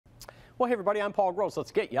Well, hey everybody, I'm Paul Gross.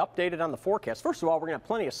 Let's get you updated on the forecast. First of all, we're going to have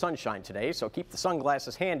plenty of sunshine today, so keep the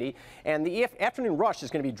sunglasses handy. And the afternoon rush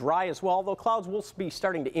is going to be dry as well, though clouds will be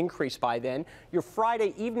starting to increase by then. Your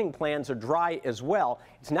Friday evening plans are dry as well.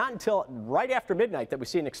 It's not until right after midnight that we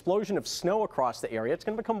see an explosion of snow across the area. It's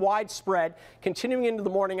going to become widespread, continuing into the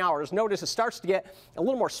morning hours. Notice it starts to get a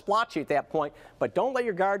little more splotchy at that point, but don't let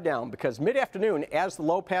your guard down, because mid-afternoon, as the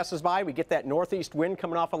low passes by, we get that northeast wind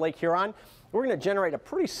coming off of Lake Huron. We're going to generate a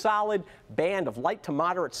pretty solid band of light to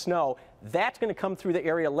moderate snow. That's going to come through the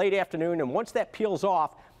area late afternoon, and once that peels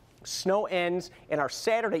off, snow ends, and our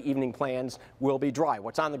Saturday evening plans will be dry.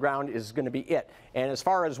 What's on the ground is going to be it. And as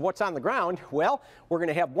far as what's on the ground, well, we're going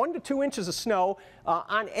to have 1 to 2 inches of snow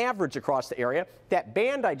on average across the area. That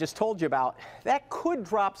band I just told you about, that could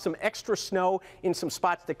drop some extra snow in some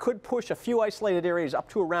spots that could push a few isolated areas up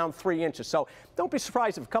to around 3 inches. So don't be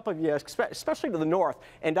surprised if a couple of you, especially to the north,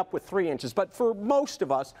 end up with 3 inches. But for most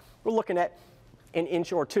of us, we're looking at an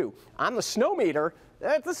inch or two. On the snow meter,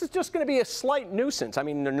 this is just going to be a slight nuisance. I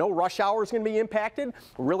mean, no rush hour is going to be impacted.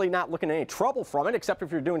 We're really not looking at any trouble from it, except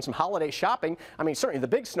if you're doing some holiday shopping. I mean, certainly the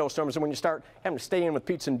big snowstorms are when you start having to stay in with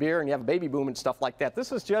pizza and beer and you have a baby boom and stuff like that.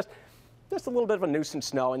 This is just a little bit of a nuisance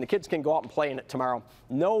snow, and the kids can go out and play in it tomorrow.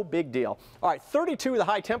 No big deal. All right, 32 the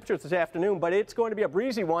high temperatures this afternoon, but it's going to be a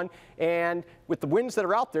breezy one, and with the winds that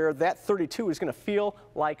are out there, that 32 is going to feel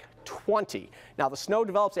like 20. Now, the snow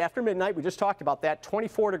develops after midnight. We just talked about that.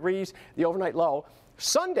 24 degrees, the overnight low.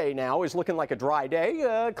 Sunday now is looking like a dry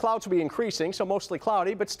day. Clouds will be increasing, so mostly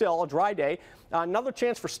cloudy, but still a dry day. Another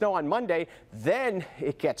chance for snow on Monday. Then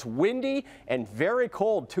it gets windy and very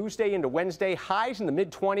cold Tuesday into Wednesday. Highs in the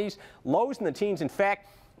mid-20s, lows in the teens. In fact,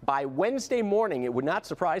 by Wednesday morning, it would not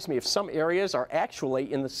surprise me if some areas are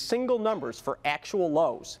actually in the single numbers for actual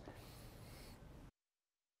lows.